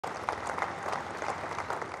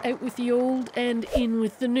out with the old and in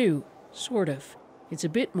with the new, sort of. It's a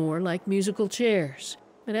bit more like musical chairs,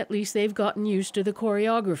 but at least they've gotten used to the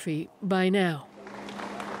choreography by now.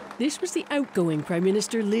 This was the outgoing Prime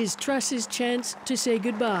Minister Liz Truss's chance to say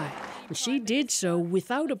goodbye. And she did so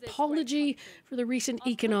without apology for the recent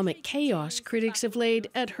economic chaos critics have laid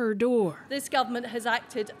at her door. This government has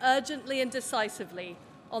acted urgently and decisively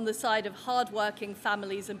on the side of hard-working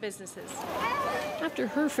families and businesses. After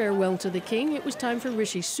her farewell to the King, it was time for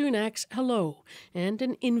Rishi Sunak's hello and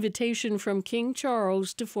an invitation from King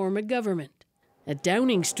Charles to form a government. At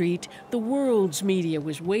Downing Street, the world's media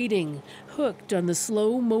was waiting, hooked on the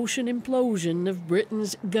slow-motion implosion of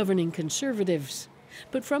Britain's governing Conservatives.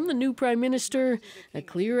 But from the new Prime Minister, a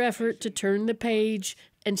clear effort to turn the page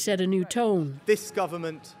and set a new tone. This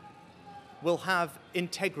government will have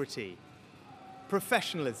integrity,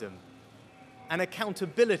 professionalism and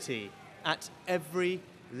accountability at every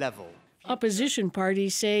level. Opposition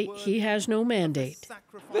parties say he has no mandate.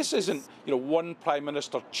 This isn't, one Prime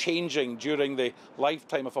Minister changing during the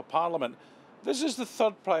lifetime of a Parliament. This is the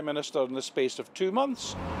third Prime Minister in the space of 2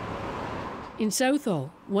 months. In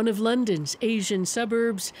Southall, one of London's Asian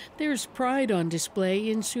suburbs, there's pride on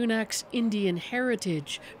display in Sunak's Indian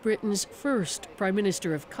heritage, Britain's first Prime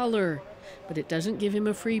Minister of colour. But it doesn't give him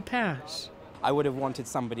a free pass. I would have wanted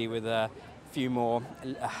somebody with a few more,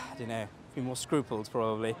 scruples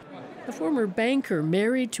probably. A former banker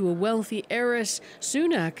married to a wealthy heiress,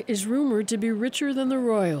 Sunak is rumoured to be richer than the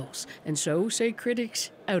royals, and so, say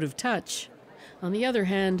critics, out of touch. On the other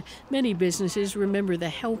hand, many businesses remember the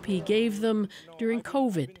help he gave them during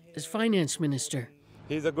COVID as finance minister.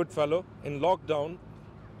 He's a good fellow. In lockdown,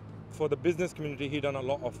 for the business community, he done a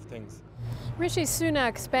lot of things. Rishi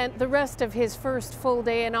Sunak spent the rest of his first full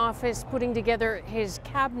day in office putting together his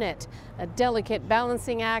cabinet, a delicate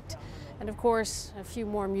balancing act, and of course, a few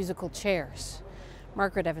more musical chairs.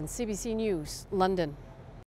 Margaret Evans, CBC News, London.